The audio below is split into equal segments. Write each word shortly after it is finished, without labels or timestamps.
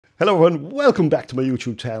Hello everyone, welcome back to my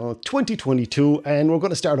YouTube channel 2022, and we're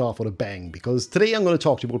going to start off with a bang because today I'm going to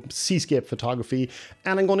talk to you about Seascape photography,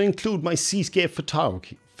 and I'm going to include my Seascape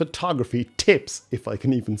photography tips, if I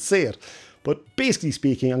can even say it. But basically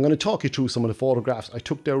speaking, I'm going to talk you through some of the photographs I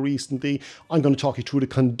took there recently. I'm going to talk you through the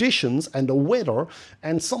conditions and the weather,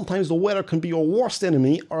 and sometimes the weather can be your worst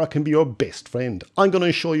enemy or it can be your best friend. I'm going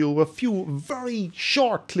to show you a few very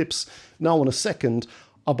short clips now in a second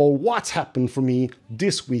about what's happened for me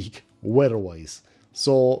this week weather-wise.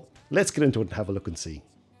 So let's get into it and have a look and see.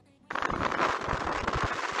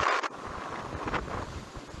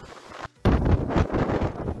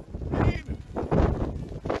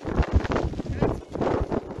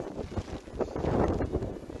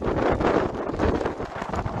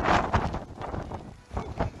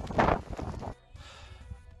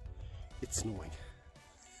 It's snowing.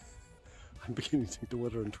 I'm beginning to think the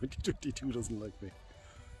weather in 2022 doesn't like me.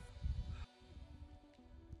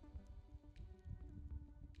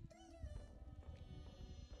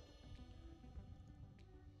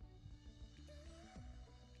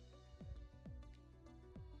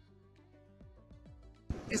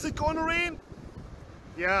 Is it going to rain?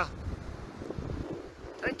 Yeah.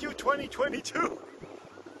 Thank you, 2022.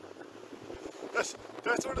 That's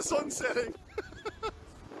where the sun's setting.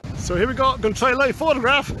 So here we go. I'm going to try a live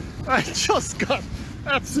photograph. I just got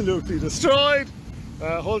absolutely destroyed.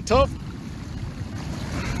 Hold tough.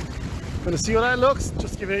 Going to see how that looks.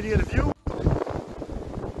 Just to give you an idea of the view.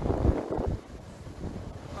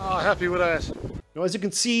 Oh, happy with that. Now, as you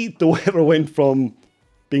can see, the weather went from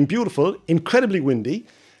being beautiful, incredibly windy,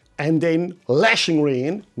 and then lashing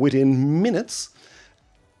rain within minutes.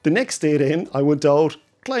 The next day then, I went out,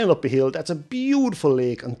 climbed up a hill. That's a beautiful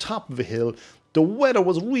lake on top of a hill. The weather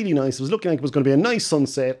was really nice. It was looking like it was going to be a nice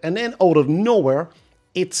sunset. And then out of nowhere,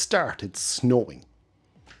 it started snowing.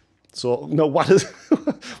 So now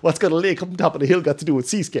what's got a lake up on top of the hill got to do with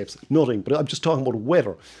seascapes? Nothing, but I'm just talking about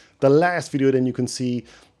weather. The last video then you can see,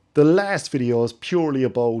 the last video is purely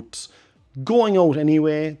about going out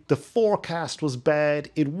anyway. The forecast was bad.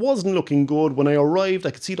 It wasn't looking good. When I arrived,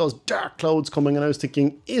 I could see those dark clouds coming and I was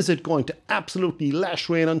thinking, is it going to absolutely lash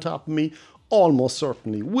rain on top of me? Almost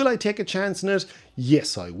certainly. Will I take a chance in it?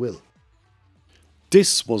 Yes, I will.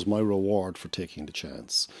 This was my reward for taking the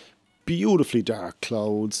chance. Beautifully dark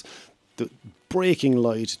clouds, the breaking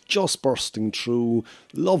light just bursting through,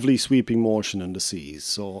 lovely sweeping motion in the seas.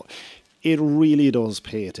 So it really does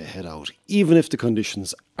pay to head out, even if the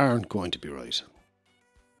conditions aren't going to be right.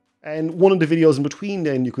 And one of the videos in between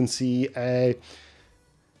then you can see, that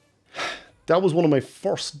was one of my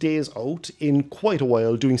first days out in quite a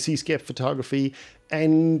while doing seascape photography,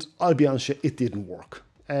 and I'll be honest with you, it didn't work.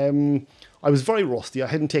 I was very rusty. I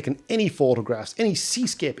hadn't taken any photographs, any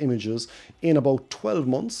seascape images in about 12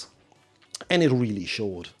 months. And it really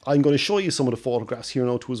showed. I'm going to show you some of the photographs here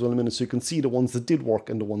now too as well in a minute so you can see the ones that did work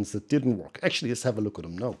and the ones that didn't work. Actually, let's have a look at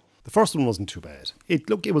them now. The first one wasn't too bad. It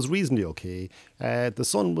was reasonably okay. The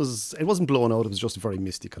sun it wasn't blowing out, it was just very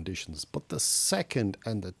misty conditions. But the second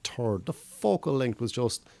and the third, the focal length was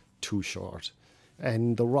just too short.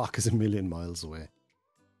 And the rock is a million miles away.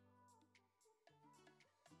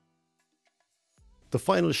 The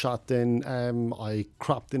final shot then, I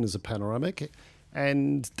cropped in as a panoramic.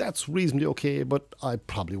 And that's reasonably okay, but I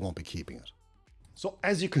probably won't be keeping it. So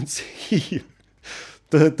as you can see,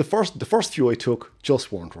 the first few I took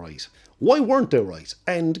just weren't right. Why weren't they right?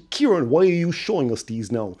 And Kieran, why are you showing us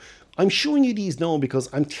these now? I'm showing you these now because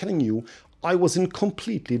I'm telling you I was in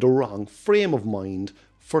completely the wrong frame of mind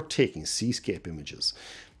for taking seascape images.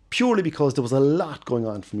 Purely because there was a lot going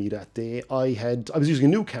on for me that day. I was using a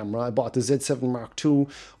new camera. I bought the Z7 Mark II.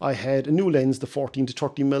 I had a new lens, the 14 to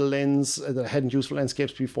 30mm lens that I hadn't used for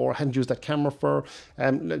landscapes before. I hadn't used that camera for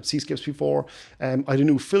seascapes before. I had a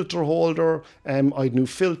new filter holder. I had new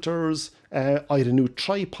filters. I had a new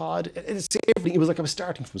tripod. It's everything. It was like I was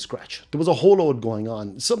starting from scratch. There was a whole load going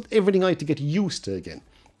on. Everything I had to get used to again.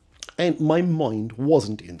 And my mind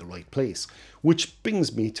wasn't in the right place, which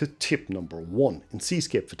brings me to tip number 1 in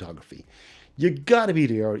seascape photography. You gotta be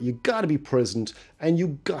there, you gotta be present, and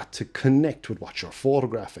you got to connect with what you're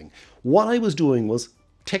photographing. What I was doing was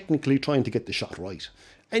technically trying to get the shot right.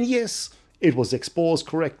 And yes, it was exposed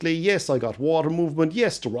correctly. Yes, I got water movement.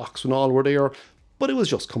 Yes, the rocks and all were there. But it was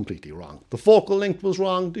just completely wrong. The focal length was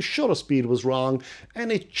wrong, the shutter speed was wrong,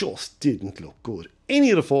 and it just didn't look good.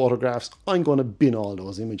 Any of the photographs, I'm going to bin all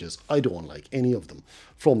those images. I don't like any of them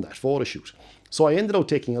from that photo shoot. So I ended up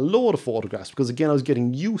taking a load of photographs because again, I was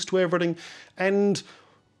getting used to everything and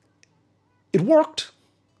it worked,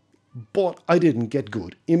 but I didn't get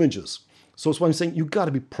good images. So that's why I'm saying you got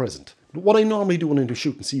to be present. What I normally do when I'm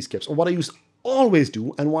shooting seascapes, or what I used always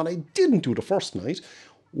do, and what I didn't do the first night,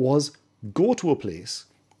 was go to a place,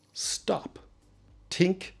 stop,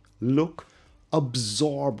 think, look,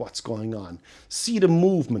 absorb what's going on, see the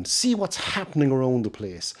movement, see what's happening around the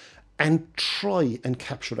place, and try and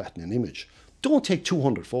capture that in an image. Don't take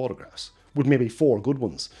 200 photographs with maybe 4 good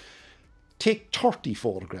ones. Take 30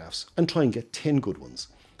 photographs and try and get 10 good ones.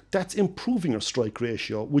 That's improving your strike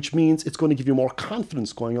ratio, which means it's going to give you more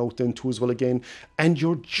confidence going out then too as well again, and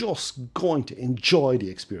you're just going to enjoy the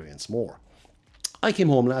experience more. I came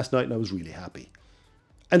home last night and I was really happy.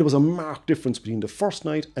 And there was a marked difference between the first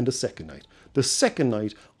night and the second night. The second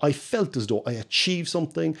night, I felt as though I achieved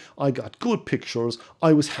something, I got good pictures,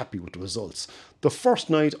 I was happy with the results. The first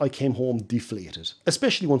night, I came home deflated,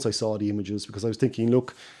 especially once I saw the images, because I was thinking,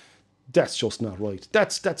 look, that's just not right.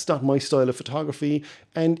 That's not my style of photography,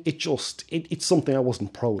 and it's something I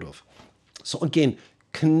wasn't proud of. So again,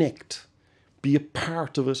 connect, be a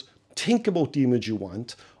part of it, think about the image you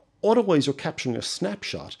want. Otherwise, you're capturing a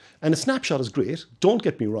snapshot, and a snapshot is great. Don't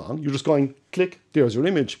get me wrong. You're just going, click, there's your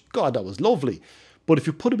image. God, that was lovely. But if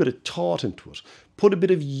you put a bit of thought into it, put a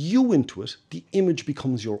bit of you into it, the image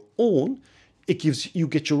becomes your own. You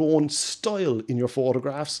get your own style in your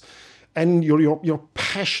photographs, and your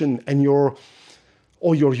passion and your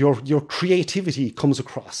creativity comes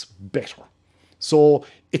across better. So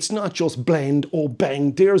it's not just blend, oh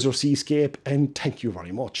bang, there's your seascape and thank you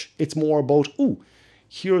very much. It's more about, ooh,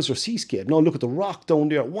 here's your seascape. Now look at the rock down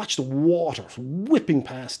there. Watch the water whipping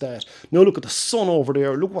past that. Now look at the sun over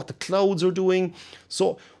there. Look what the clouds are doing.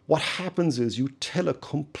 So what happens is you tell a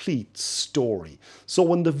complete story. So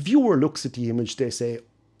when the viewer looks at the image, they say,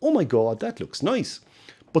 oh my God, that looks nice.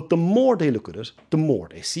 But the more they look at it, the more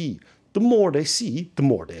they see. The more they see, the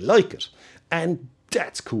more they like it. And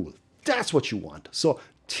that's cool. That's what you want. So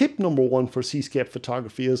tip number 1 for Seascape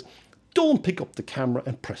photography is don't pick up the camera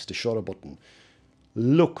and press the shutter button.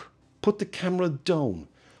 Look, put the camera down,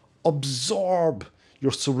 absorb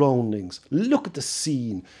your surroundings, look at the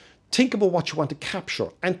scene, think about what you want to capture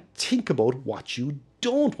and think about what you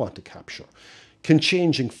don't want to capture. Can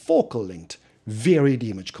changing focal length vary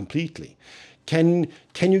the image completely? Can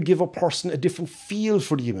you give a person a different feel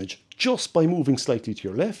for the image just by moving slightly to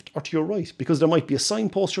your left or to your right? Because there might be a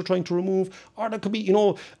signpost you're trying to remove, or there could be,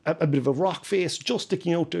 a bit of a rock face just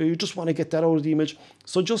sticking out there. You just want to get that out of the image.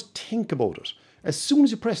 So just think about it. As soon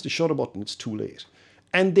as you press the shutter button, it's too late.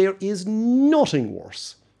 And there is nothing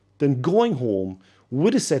worse than going home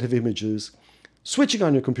with a set of images, switching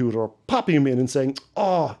on your computer, popping them in and saying,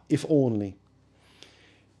 oh, if only.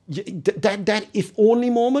 That if only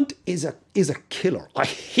moment is a killer. I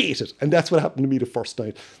hate it. And that's what happened to me the first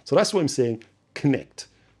night. So that's why I'm saying connect.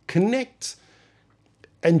 Connect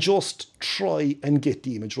and just try and get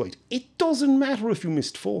the image right. It doesn't matter if you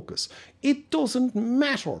missed focus. It doesn't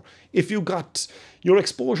matter if you got your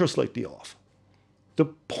exposure slightly off. The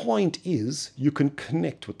point is you can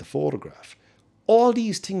connect with the photograph. All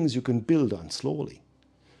these things you can build on slowly.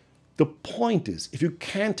 The point is, if you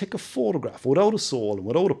can't take a photograph without a soul and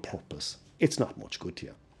without a purpose, it's not much good to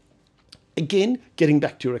you. Again, getting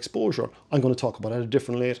back to your exposure, I'm going to talk about at a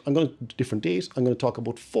different date. I'm going to talk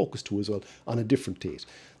about focus too as well on a different date.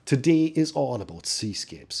 Today is all about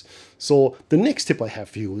seascapes. So the next tip I have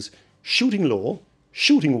for you is shooting low,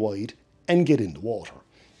 shooting wide, and get in the water.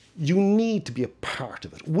 You need to be a part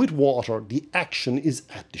of it. With water, the action is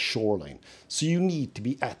at the shoreline. So you need to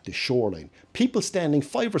be at the shoreline. People standing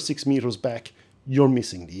 5 or 6 meters back, you're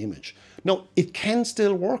missing the image. Now, it can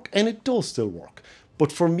still work, and it does still work.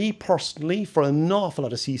 But for me personally, for an awful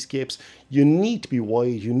lot of seascapes, you need to be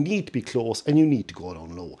wide, you need to be close, and you need to go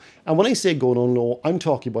down low. And when I say go down low, I'm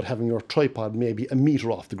talking about having your tripod maybe a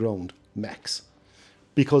meter off the ground, max.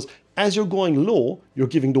 Because as you're going low, you're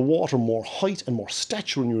giving the water more height and more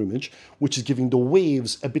stature in your image, which is giving the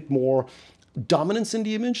waves a bit more dominance in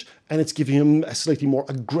the image, and it's giving them a slightly more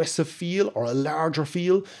aggressive feel or a larger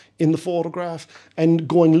feel in the photograph. And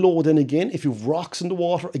going low then again, if you've rocks in the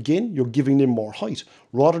water, again, you're giving them more height.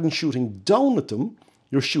 Rather than shooting down at them,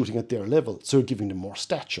 you're shooting at their level, so you're giving them more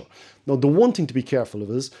stature. Now, the one thing to be careful of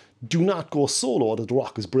is, do not go so low that the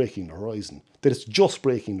rock is breaking the horizon, that it's just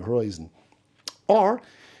breaking the horizon. Or,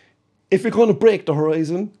 if you're going to break the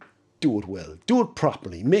horizon, do it well. Do it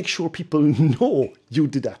properly. Make sure people know you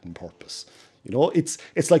did that on purpose. You know, it's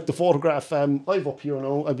like the photograph I've up here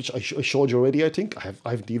now, which I showed you already, I think. I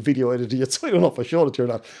have the video edited yet, so I don't know if I showed it to you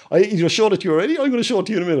or not. I either showed it to you already, or I'm going to show it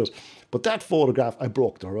to you in a minute. But that photograph, I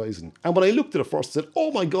broke the horizon. And when I looked at it first, I said,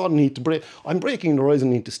 oh my God, I'm breaking the horizon,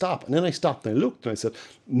 I need to stop. And then I stopped and I looked and I said,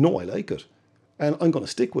 no, I like it. And I'm going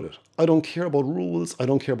to stick with it. I don't care about rules. I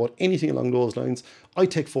don't care about anything along those lines. I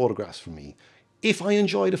take photographs for me. If I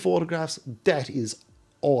enjoy the photographs, that is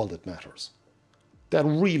all that matters. That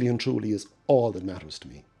really and truly is all that matters to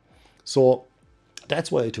me. So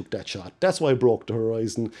that's why I took that shot. That's why I broke the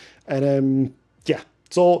horizon. And yeah,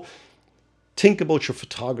 so think about your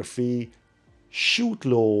photography, shoot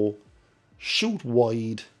low, shoot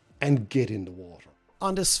wide, and get in the water.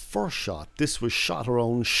 On this first shot, this was shot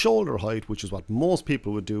around shoulder height, which is what most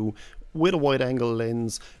people would do, with a wide angle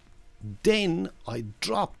lens. Then I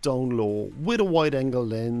dropped down low with a wide angle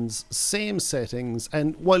lens, same settings,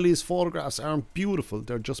 and while these photographs aren't beautiful,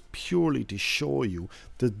 they're just purely to show you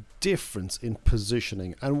the difference in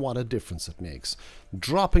positioning and what a difference it makes.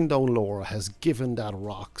 Dropping down lower has given that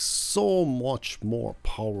rock so much more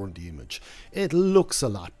power in the image. It looks a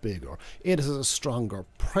lot bigger, it has a stronger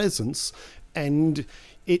presence, and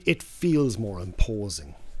it feels more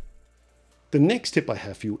imposing. The next tip I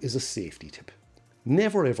have for you is a safety tip.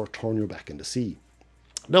 Never ever turn your back in the sea.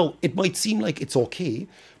 Now, it might seem like it's okay,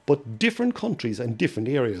 but different countries and different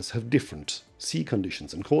areas have different sea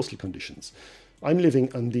conditions and coastal conditions. I'm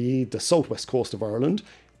living on the southwest coast of Ireland,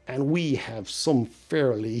 and we have some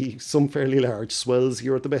fairly large swells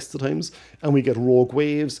here at the best of times, and we get rogue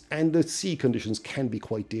waves, and the sea conditions can be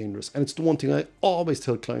quite dangerous. And it's the one thing I always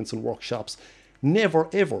tell clients in workshops: never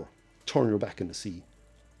ever turn your back in the sea.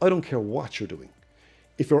 I don't care what you're doing.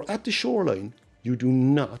 If you're at the shoreline, you do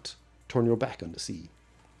not turn your back on the sea.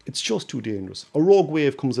 It's just too dangerous. A rogue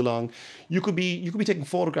wave comes along. You could be taking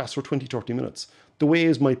photographs for 20, 30 minutes. The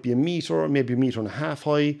waves might be a meter, maybe a meter and a half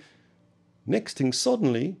high. Next thing,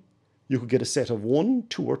 suddenly, you could get a set of 1,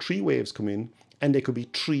 2 or 3 waves come in, and they could be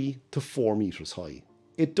 3 to 4 meters high.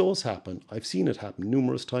 It does happen. I've seen it happen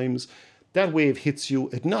numerous times. That wave hits you,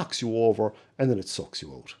 it knocks you over, and then it sucks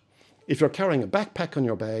you out. If you're carrying a backpack on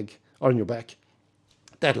your bag or on your back,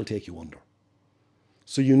 that'll take you under.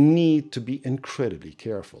 So you need to be incredibly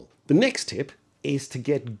careful. The next tip is to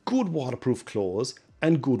get good waterproof clothes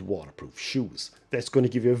and good waterproof shoes. That's going to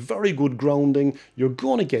give you a very good grounding. You're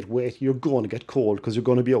going to get wet, you're going to get cold because you're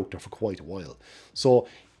going to be out there for quite a while. So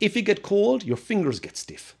if you get cold, your fingers get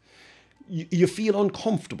stiff. You feel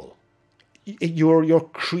uncomfortable. Your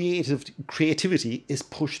creativity is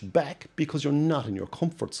pushed back because you're not in your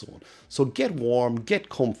comfort zone. So get warm, get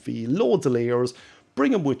comfy, loads of layers.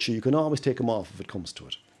 Bring them with you. You can always take them off if it comes to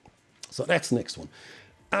it. So that's the next one.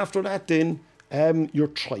 After that then, your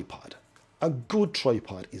tripod. A good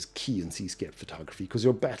tripod is key in seascape photography because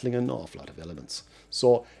you're battling an awful lot of elements.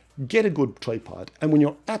 So get a good tripod, and when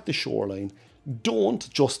you're at the shoreline, don't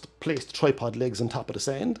just place the tripod legs on top of the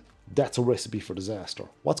sand. That's a recipe for disaster.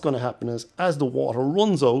 What's going to happen is, as the water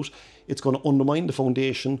runs out, it's going to undermine the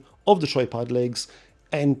foundation of the tripod legs,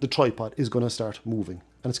 and the tripod is going to start moving,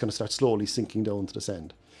 and it's going to start slowly sinking down to the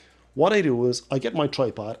sand. What I do is I get my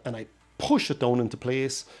tripod and I push it down into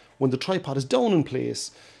place. When the tripod is down in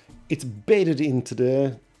place, it's bedded into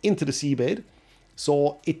the seabed,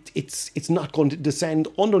 so it's not going to descend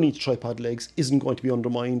underneath the tripod legs, isn't going to be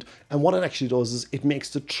undermined, and what it actually does is it makes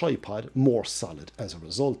the tripod more solid as a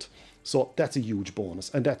result. So that's a huge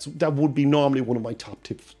bonus, and that would be normally one of my top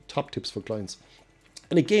tips for clients.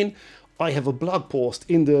 And again, I have a blog post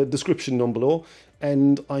in the description down below,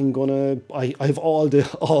 and I have all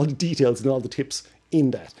the details and all the tips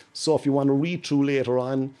in that. So if you want to read through later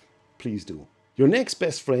on, please do. Your next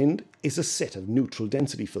best friend is a set of neutral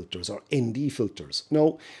density filters, or ND filters.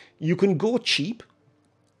 Now, you can go cheap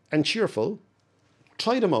and cheerful,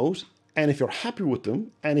 try them out, and if you're happy with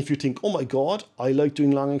them, and if you think, oh my God, I like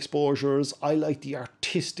doing long exposures, I like the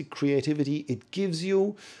artistic creativity it gives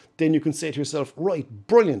you, then you can say to yourself, right,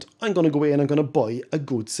 brilliant, I'm going to go in and I'm going to buy a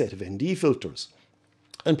good set of ND filters.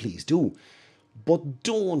 And please do. But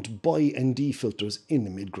don't buy ND filters in the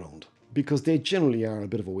mid-ground, because they generally are a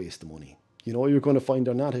bit of a waste of money. You know, you're going to find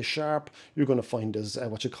they're not as sharp. You're going to find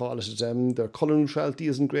their color neutrality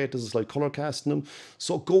isn't great. There's a slight color cast in them.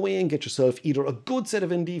 So go away and get yourself either a good set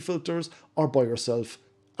of ND filters or buy yourself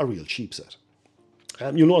a real cheap set.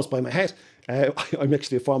 You'll notice by my hat, I'm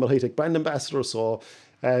actually a former high-tech brand ambassador, so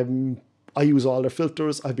I use all their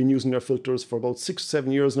filters. I've been using their filters for about 6 or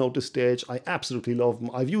 7 years now at this stage. I absolutely love them.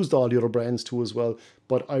 I've used all the other brands too as well,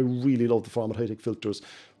 but I really love the former high-tech filters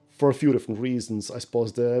for a few different reasons. I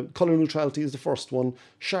suppose the color neutrality is the first one,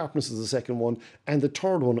 sharpness is the second one, and the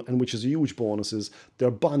third one, and which is a huge bonus, is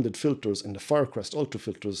they're bonded filters in the Firecrest Ultra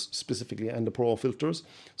filters specifically, and the Pro filters.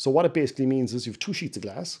 So what it basically means is you have 2 sheets of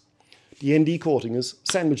glass. The ND coating is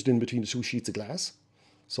sandwiched in between the 2 sheets of glass.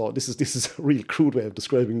 So this is a real crude way of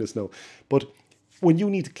describing this now. But when you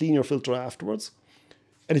need to clean your filter afterwards,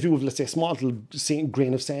 and if you have, let's say, a small little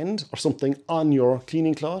grain of sand or something on your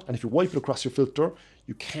cleaning cloth, and if you wipe it across your filter,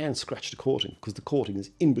 you can't scratch the coating because the coating is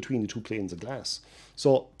in between the two planes of glass.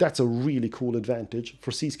 So that's a really cool advantage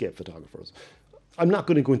for Seascape photographers. I'm not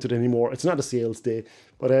going to go into it anymore. It's not a sales day,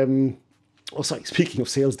 but oh, sorry, speaking of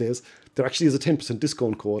sales days, there actually is a 10%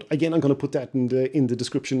 discount code. Again, I'm going to put that in the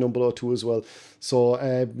description down below too as well. So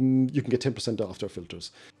you can get 10% off their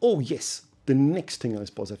filters. Oh yes, the next thing I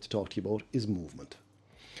suppose I have to talk to you about is movement.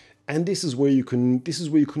 And this is where you can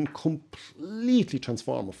completely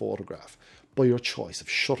transform a photograph by your choice of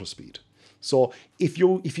shutter speed. So if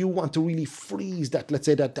you want to really freeze that, let's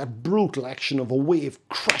say that brutal action of a wave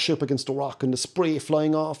crash up against a rock and the spray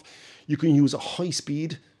flying off, you can use a high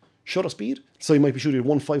speed shutter speed. So you might be shooting at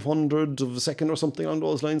 1/500 of a second or something along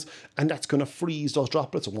those lines, and that's going to freeze those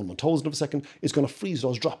droplets, or 1/1000 of a second. It's going to freeze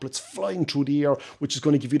those droplets flying through the air, which is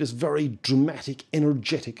going to give you this very dramatic,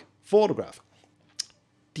 energetic photograph.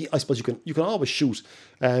 I suppose you can always shoot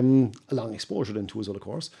a long exposure then too as well, of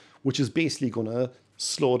course, which is basically going to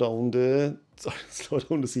slow down the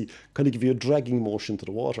sea, kind of give you a dragging motion to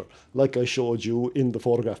the water, like I showed you in the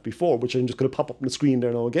photograph before, which I'm just going to pop up on the screen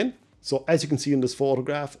there now again. So as you can see in this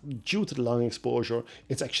photograph, due to the long exposure,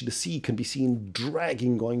 it's actually the sea can be seen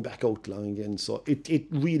dragging going back out long again. So it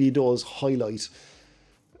really does highlight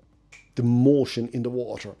the motion in the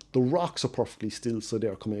water. The rocks are perfectly still, so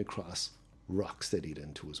they're coming across rock steady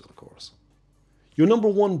then too as well, of course. Your number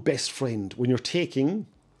one best friend when you're taking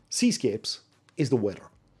seascapes is the weather.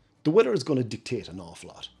 The weather is going to dictate an awful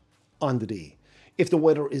lot on the day. If the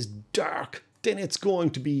weather is dark, then it's going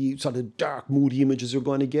to be sort of dark, moody images you're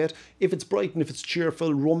going to get. If it's bright and if it's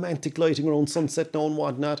cheerful, romantic lighting around sunset now and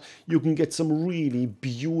whatnot, you can get some really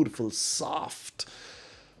beautiful, soft,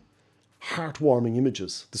 heartwarming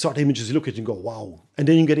images. The sort of images you look at and go, wow. And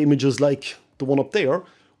then you get images like the one up there,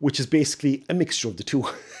 which is basically a mixture of the two,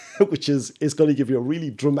 which is going to give you a really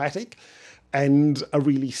dramatic and a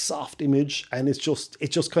really soft image. And it's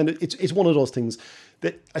just kind of, it's one of those things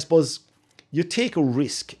that I suppose you take a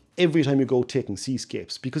risk every time you go taking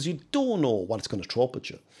seascapes because you don't know what it's going to throw up at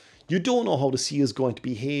you. You don't know how the sea is going to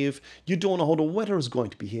behave. You don't know how the weather is going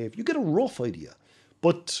to behave. You get a rough idea.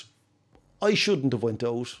 But I shouldn't have went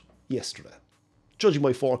out yesterday. Judging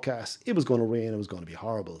by forecast, it was going to rain. It was going to be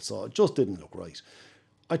horrible. So it just didn't look right.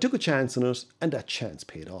 I took a chance on it, and that chance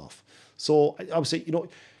paid off. So I would say, you know,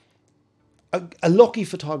 a lucky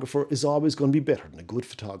photographer is always going to be better than a good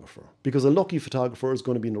photographer because a lucky photographer is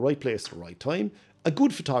going to be in the right place at the right time. A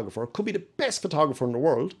good photographer could be the best photographer in the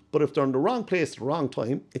world, but if they're in the wrong place at the wrong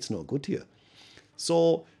time, it's no good to you.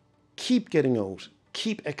 So keep getting out,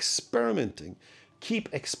 keep experimenting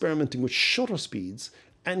with shutter speeds,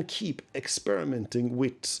 and keep experimenting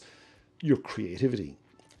with your creativity.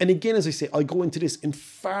 And again, as I say, I go into this in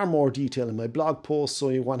far more detail in my blog post, so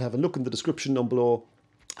you want to have a look in the description down below.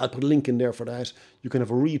 I'll put a link in there for that. You can have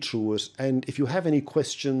a read through it. And if you have any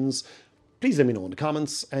questions, please let me know in the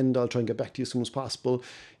comments and I'll try and get back to you as soon as possible.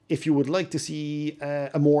 If you would like to see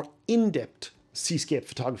a more in-depth seascape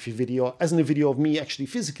photography video, as in a video of me actually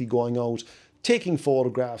physically going out, taking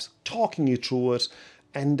photographs, talking you through it,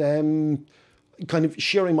 and kind of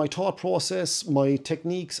sharing my thought process, my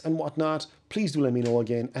techniques and whatnot, please do let me know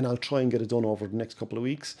again and I'll try and get it done over the next couple of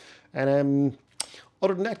weeks. And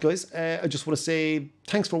other than that, guys, I just want to say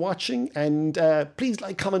thanks for watching and please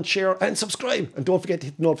like, comment, share and subscribe. And don't forget to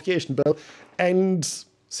hit the notification bell and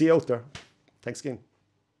see you out there. Thanks again.